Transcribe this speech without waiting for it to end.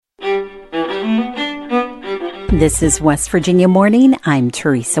This is West Virginia Morning. I'm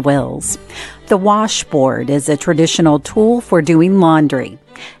Teresa Wills. The washboard is a traditional tool for doing laundry.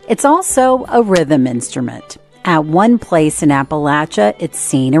 It's also a rhythm instrument. At one place in Appalachia, it's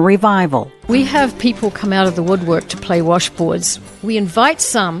seen a revival. We have people come out of the woodwork to play washboards. We invite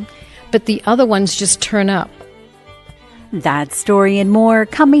some, but the other ones just turn up. That story and more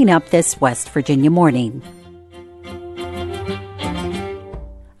coming up this West Virginia Morning.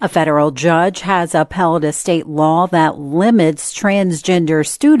 A federal judge has upheld a state law that limits transgender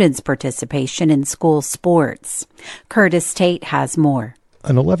students' participation in school sports. Curtis Tate has more.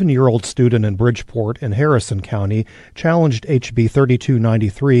 An 11-year-old student in Bridgeport in Harrison County challenged HB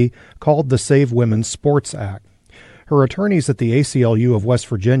 3293, called the Save Women's Sports Act. Her attorneys at the ACLU of West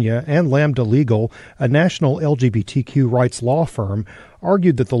Virginia and Lambda Legal, a national LGBTQ rights law firm,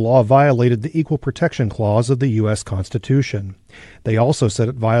 argued that the law violated the Equal Protection Clause of the U.S. Constitution. They also said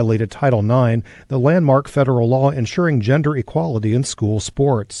it violated Title IX, the landmark federal law ensuring gender equality in school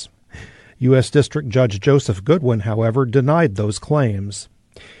sports. U.S. District Judge Joseph Goodwin, however, denied those claims.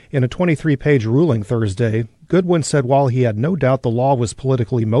 In a 23-page ruling Thursday, Goodwin said while he had no doubt the law was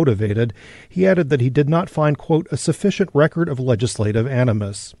politically motivated, he added that he did not find, quote, a sufficient record of legislative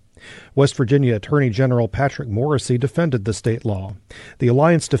animus. West Virginia Attorney General Patrick Morrisey defended the state law. The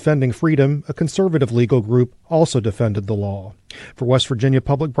Alliance Defending Freedom, a conservative legal group, also defended the law. For West Virginia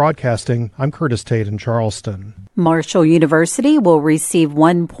Public Broadcasting, I'm Curtis Tate in Charleston. Marshall University will receive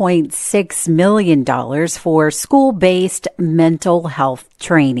 $1.6 million for school-based mental health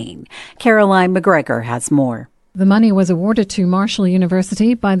training. Caroline McGregor has more. The money was awarded to Marshall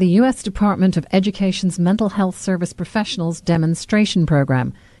University by the U.S. Department of Education's Mental Health Service Professionals Demonstration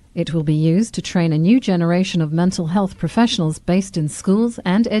Program. It will be used to train a new generation of mental health professionals based in schools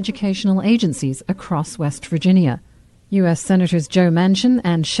and educational agencies across West Virginia. U.S. Senators Joe Manchin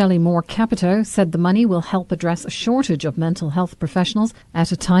and Shelley Moore Capito said the money will help address a shortage of mental health professionals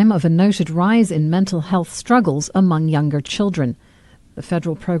at a time of a noted rise in mental health struggles among younger children. The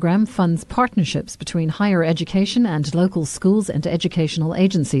federal program funds partnerships between higher education and local schools and educational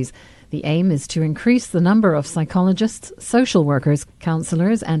agencies. The aim is to increase the number of psychologists, social workers,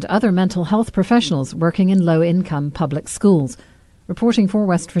 counselors, and other mental health professionals working in low-income public schools. Reporting for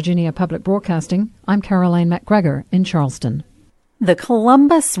West Virginia Public Broadcasting, I'm Caroline McGregor in Charleston. The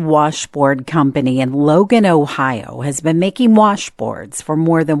Columbus Washboard Company in Logan, Ohio, has been making washboards for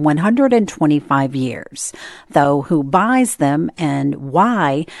more than 125 years, though who buys them and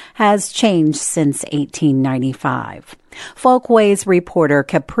why has changed since 1895. Folkways reporter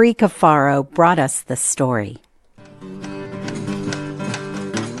Capri Cafaro brought us the story.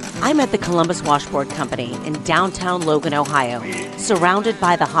 I'm at the Columbus Washboard Company in downtown Logan, Ohio, surrounded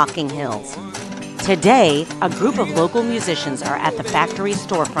by the Hocking Hills. Today, a group of local musicians are at the factory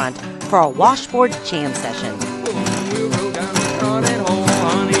storefront for a washboard jam session.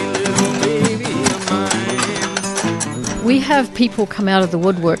 We have people come out of the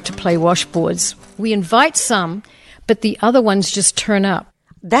woodwork to play washboards. We invite some, but the other ones just turn up.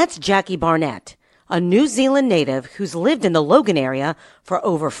 That's Jackie Barnett, a New Zealand native who's lived in the Logan area for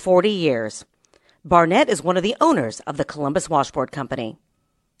over 40 years. Barnett is one of the owners of the Columbus Washboard Company.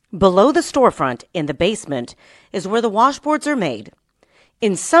 Below the storefront, in the basement, is where the washboards are made.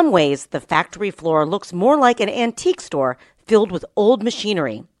 In some ways, the factory floor looks more like an antique store filled with old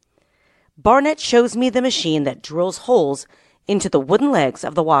machinery. Barnett shows me the machine that drills holes into the wooden legs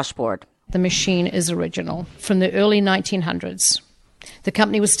of the washboard. The machine is original, from the early 1900s. The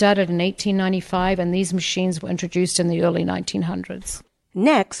company was started in 1895, and these machines were introduced in the early 1900s.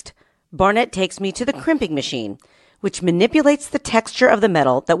 Next, Barnett takes me to the crimping machine, which manipulates the texture of the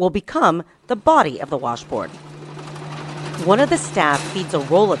metal that will become the body of the washboard. One of the staff feeds a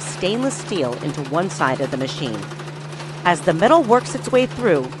roll of stainless steel into one side of the machine. As the metal works its way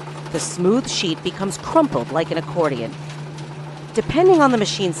through, the smooth sheet becomes crumpled like an accordion. Depending on the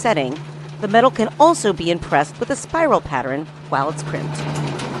machine setting, the metal can also be impressed with a spiral pattern while it's crimped.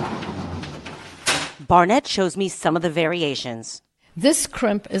 Barnett shows me some of the variations. This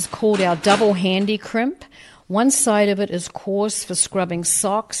crimp is called our double handy crimp. One side of it is coarse for scrubbing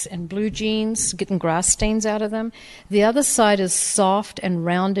socks and blue jeans, getting grass stains out of them. The other side is soft and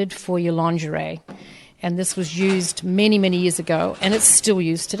rounded for your lingerie. And this was used many, many years ago, and it's still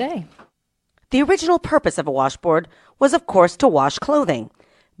used today. The original purpose of a washboard was, of course, to wash clothing.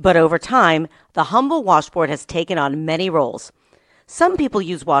 But over time, the humble washboard has taken on many roles. Some people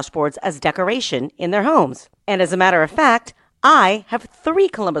use washboards as decoration in their homes. And as a matter of fact, I have 3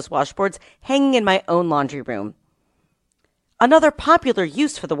 Columbus washboards hanging in my own laundry room. Another popular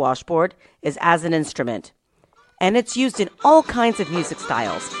use for the washboard is as an instrument, and it's used in all kinds of music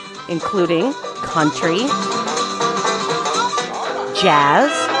styles, including country,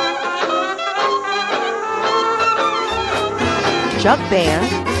 jazz, jug band,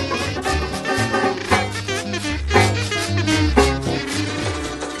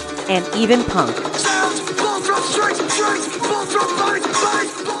 and even punk.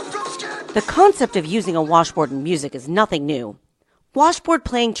 The concept of using a washboard in music is nothing new. Washboard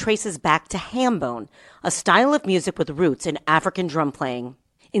playing traces back to hambone, a style of music with roots in African drum playing.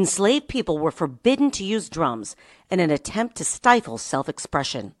 Enslaved people were forbidden to use drums in an attempt to stifle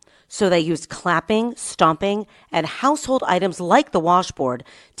self-expression. So they used clapping, stomping, and household items like the washboard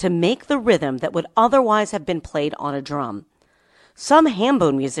to make the rhythm that would otherwise have been played on a drum. Some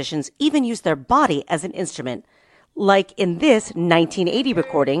hambone musicians even used their body as an instrument, like in this 1980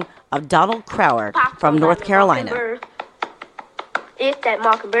 recording of Donald Crower from North Carolina. If that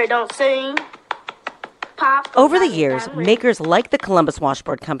mockingbird don't sing. Over the years, makers like the Columbus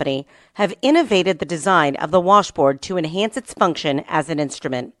Washboard Company have innovated the design of the washboard to enhance its function as an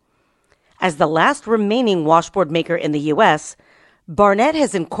instrument. As the last remaining washboard maker in the U.S., Barnett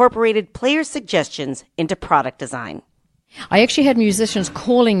has incorporated player suggestions into product design. I actually had musicians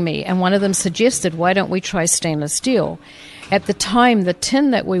calling me, and one of them suggested, why don't we try stainless steel? At the time, the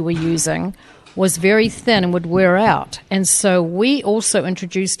tin that we were using was very thin and would wear out. And so we also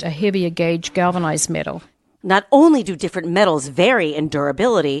introduced a heavier gauge galvanized metal. Not only do different metals vary in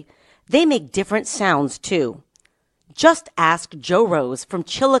durability, they make different sounds too. Just ask Joe Rose from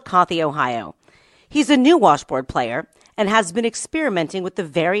Chillicothe, Ohio. He's a new washboard player and has been experimenting with the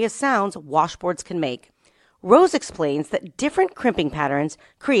various sounds washboards can make. Rose explains that different crimping patterns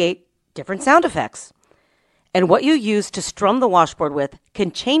create different sound effects. And what you use to strum the washboard with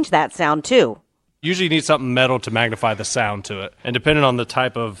can change that sound too. Usually you need something metal to magnify the sound to it. And depending on the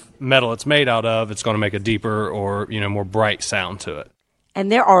type of metal it's made out of, it's going to make a deeper or, more bright sound to it.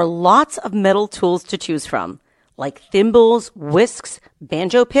 And there are lots of metal tools to choose from, like thimbles, whisks,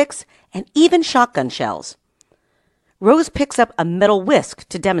 banjo picks, and even shotgun shells. Rose picks up a metal whisk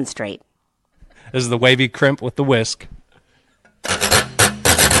to demonstrate. This is the wavy crimp with the whisk.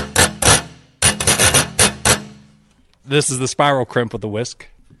 This is the spiral crimp with the whisk.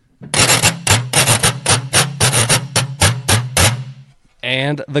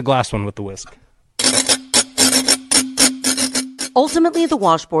 And the glass one with the whisk. Ultimately, the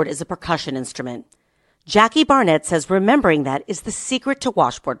washboard is a percussion instrument. Jackie Barnett says remembering that is the secret to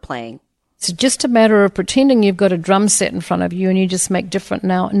washboard playing. It's just a matter of pretending you've got a drum set in front of you and you just make different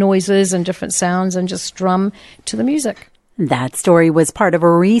noises and different sounds and just strum to the music. That story was part of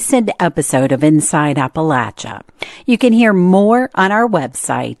a recent episode of Inside Appalachia. You can hear more on our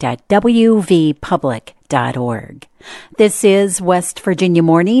website at wvpublic.org. This is West Virginia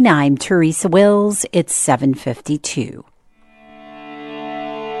Morning. I'm Teresa Wills. It's 7:52.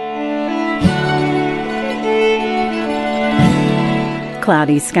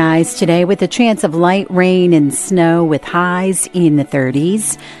 Cloudy skies today with a chance of light rain and snow with highs in the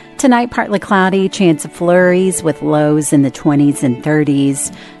 30s. Tonight, partly cloudy, chance of flurries with lows in the 20s and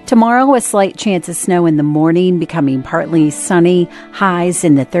 30s. Tomorrow, a slight chance of snow in the morning, becoming partly sunny, highs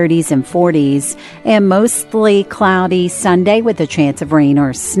in the 30s and 40s. And mostly cloudy Sunday with a chance of rain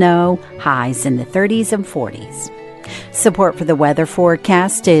or snow, highs in the 30s and 40s. Support for the weather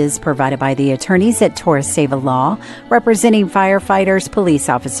forecast is provided by the attorneys at Torres Sava Law, representing firefighters, police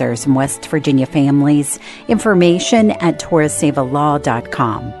officers, and West Virginia families. Information at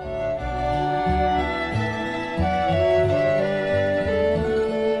torresavalaw.com.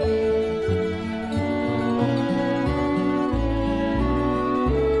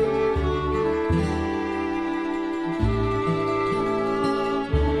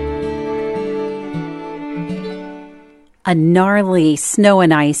 A gnarly snow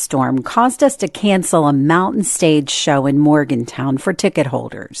and ice storm caused us to cancel a mountain stage show in Morgantown for ticket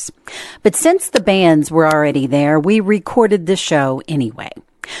holders. But since the bands were already there, we recorded the show anyway.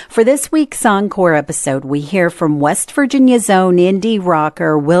 For this week's encore episode, we hear from West Virginia's own indie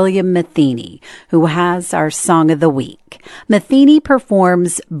rocker William Matheny, who has our Song of the Week. Matheny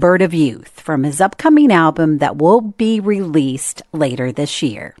performs Bird of Youth from his upcoming album that will be released later this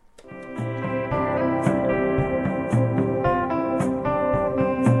year.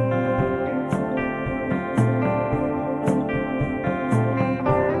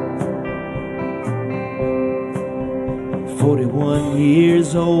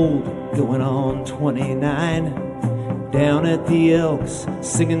 Years old, going on 29, down at the Elks,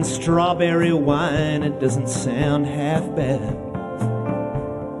 singing Strawberry Wine. It doesn't sound half bad,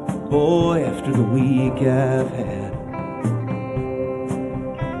 boy, after the week I've had.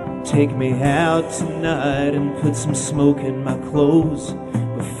 Take me out tonight and put some smoke in my clothes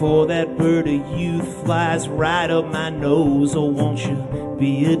before that bird of youth flies right up my nose. Oh, won't you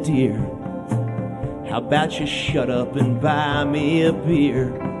be a dear? How about you shut up and buy me a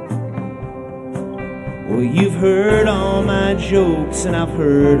beer? Well, you've heard all my jokes and I've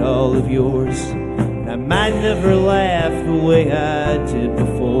heard all of yours. I might never laugh the way I did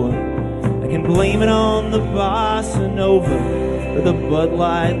before. I can blame it on the Bossa Nova or the Bud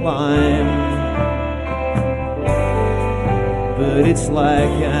Light Lime, but it's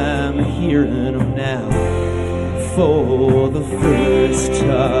like I'm hearing them now for the first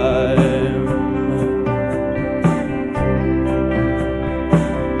time.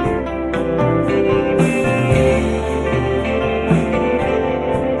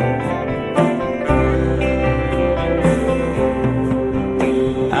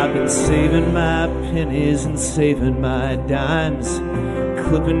 I've been saving my pennies and saving my dimes,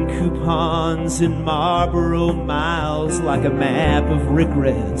 clipping coupons and Marlboro miles like a map of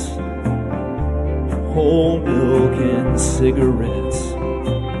regrets, whole milk and cigarettes,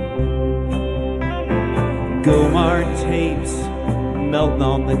 Gomart tapes melting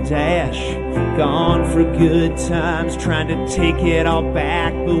on the dash, gone for good times, trying to take it all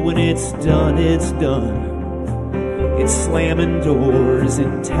back, but when it's done, it's done. It's slamming doors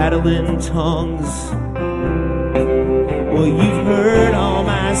and tattling tongues. Well, you've heard all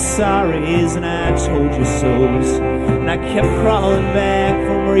my sorries and I told you so's, and I kept crawling back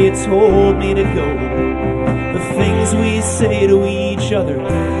from where you told me to go. The things we say to each other,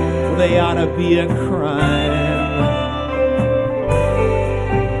 well, they ought to be a crime,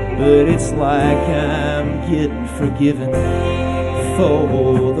 but it's like I'm getting forgiven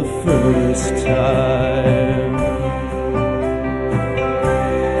for the first time.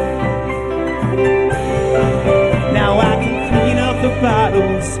 Now I can clean up the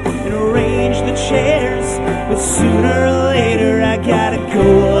bottles and arrange the chairs, but sooner or later I gotta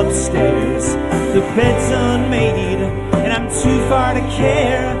go upstairs. The bed's unmade and I'm too far to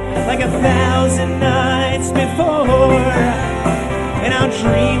care, like 1,000 nights before. And I'll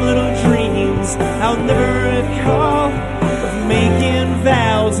dream little dreams I'll never recall, of making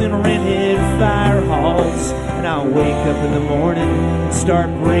vows in rented fire halls. And I'll wake up in the morning and start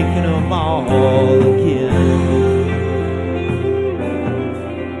breaking them all again.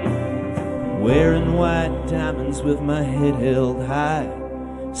 Wearing white diamonds with my head held high,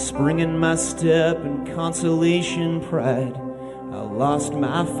 spring in my step and consolation pride. I lost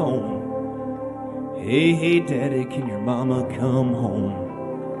my phone. Hey, hey, daddy, can your mama come home?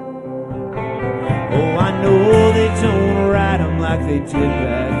 Oh, I know they don't write them like they did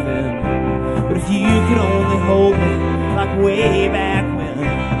back then, but if you could only hold me like way back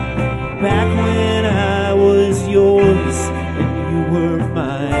when I was yours and you were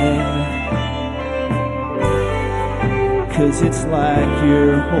mine. 'Cause it's like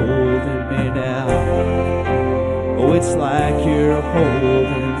you're holding me now. Oh, it's like you're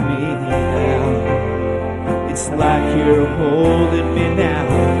holding me now. It's like you're holding me now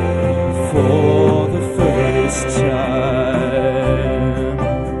for the first time.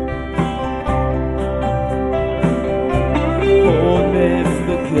 Hold me for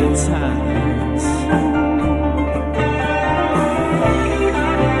the good times.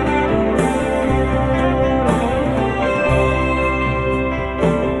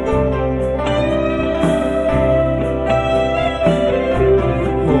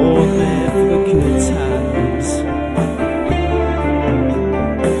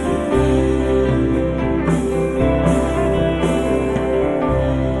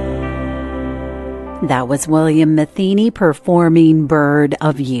 That was William Matheny performing Bird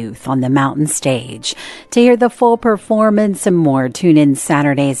of Youth on the Mountain Stage. To hear the full performance and more, tune in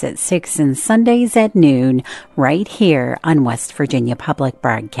Saturdays at 6 and Sundays at noon right here on West Virginia Public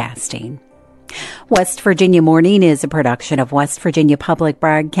Broadcasting. West Virginia Morning is a production of West Virginia Public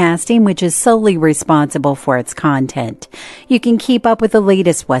Broadcasting, which is solely responsible for its content. You can keep up with the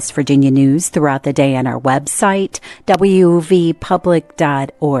latest West Virginia news throughout the day on our website,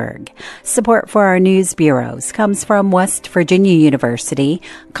 wvpublic.org. Support for our news bureaus comes from West Virginia University,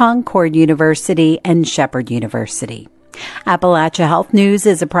 Concord University, and Shepherd University. Appalachia Health News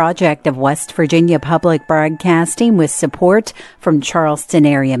is a project of West Virginia Public Broadcasting with support from Charleston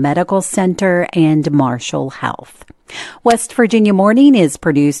Area Medical Center and Marshall Health. West Virginia Morning is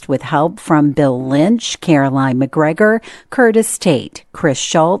produced with help from Bill Lynch, Caroline McGregor, Curtis Tate, Chris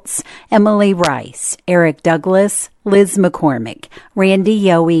Schultz, Emily Rice, Eric Douglas, Liz McCormick, Randy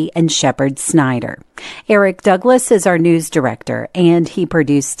Yohe, and Shepard Snyder. Eric Douglas is our news director, and he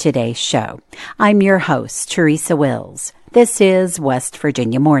produced today's show. I'm your host, Teresa Wills. This is West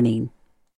Virginia Morning.